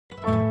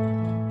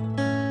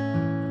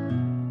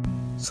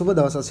සුබ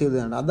දවසක් සියලු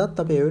දෙනාට. අදත්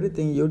අපේ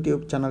everything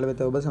YouTube channel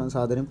වෙත ඔබ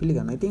සාදරයෙන්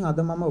පිළිගන්නවා. ඉතින් අද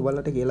මම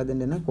ඔයාලට කියලා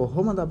දෙන්න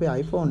කොහොමද අපේ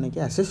iPhone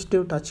එකේ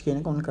assistive touch කියන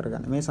එක on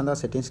කරගන්නේ. මේ සඳහා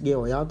settings ගියේ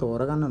ඔයා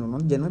තෝරගන්න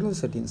ඕන general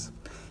settings.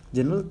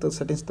 general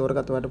settings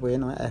තෝරගත්තට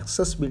පොයනවා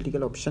accessibility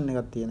කියලා option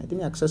එකක් තියෙනවා. ඉතින්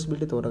මේ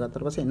accessibility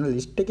තෝරගත්තට පස්සේ එන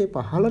list එකේ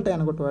පහළට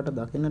යනකොට ඔයාලට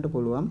දකින්නට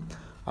පුළුවන්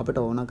අපිට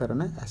ඕන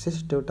කරන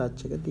assistive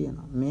touch එක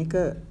තියෙනවා. මේක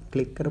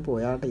click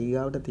කරපුවා ඔයාලට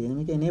ඊගාවට තියෙන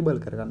මේක enable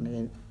කරගන්න.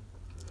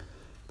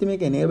 ඉතින්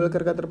මේක enable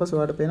කරගත්තට පස්සේ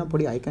ඔයාලට පේන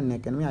පොඩි icon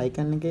එකක් එනවා. මේ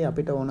icon එකේ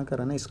අපිට ඕන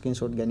කරන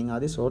screenshot ගැනීම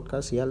ආදී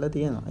shortcut සියල්ල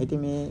තියෙනවා. ඉතින්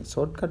මේ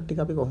shortcut ටික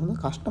අපි කොහොමද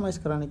customize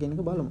කරන්න කියන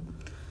එක බලමු.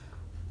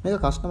 මේක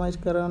customize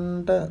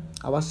කරන්නට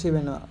අවශ්‍ය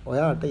වෙන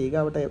ඔයාලට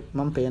ඊගාවට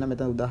මම පේන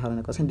මෙතන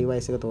උදාහරණයක් වශයෙන්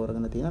device එක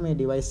තෝරගෙන තියෙනවා. මේ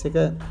device එක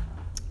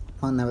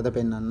මම නැවත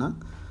පෙන්නන්නම්.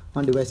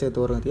 මම device එක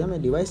තෝරගෙන තියෙනවා.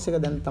 මේ device එක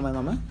දැන් තමයි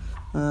මම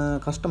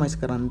customize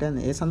කරන්න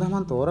යන්නේ. ඒ සඳහා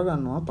මම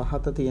තෝරගන්නවා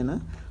පහත තියෙන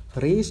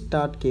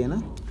restart කියන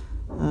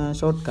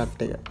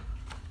shortcut එක.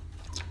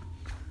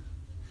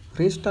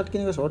 restart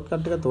කියන එක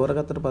shortcut එක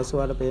තෝරගත්තට පස්සේ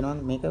ඔයාලට පේනවා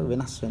මේක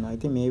වෙනස් වෙනවා.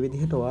 ඉතින් මේ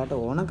විදිහට ඔයාලට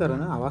ඕන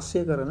කරන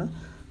අවශ්‍ය කරන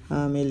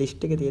මේ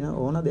list එකේ තියෙන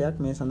ඕන දෙයක්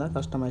මේ සඳහා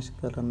customize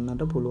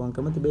කරන්නට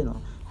පුළුවන්කම තිබෙනවා.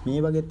 මේ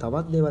වගේ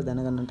තවත් දේවල්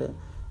දැනගන්නට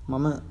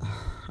මම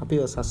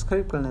අපිව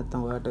subscribe කරලා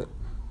නැත්නම් ඔයාලට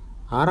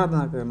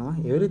ආරාධනා කරනවා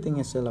everything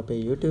SL අපේ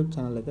YouTube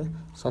channel එක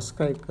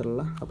subscribe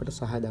කරලා අපිට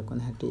සහාය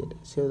දක්වන්න හැටියට.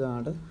 සියලු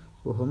දෙනාට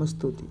බොහොම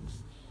ස්තුතියි.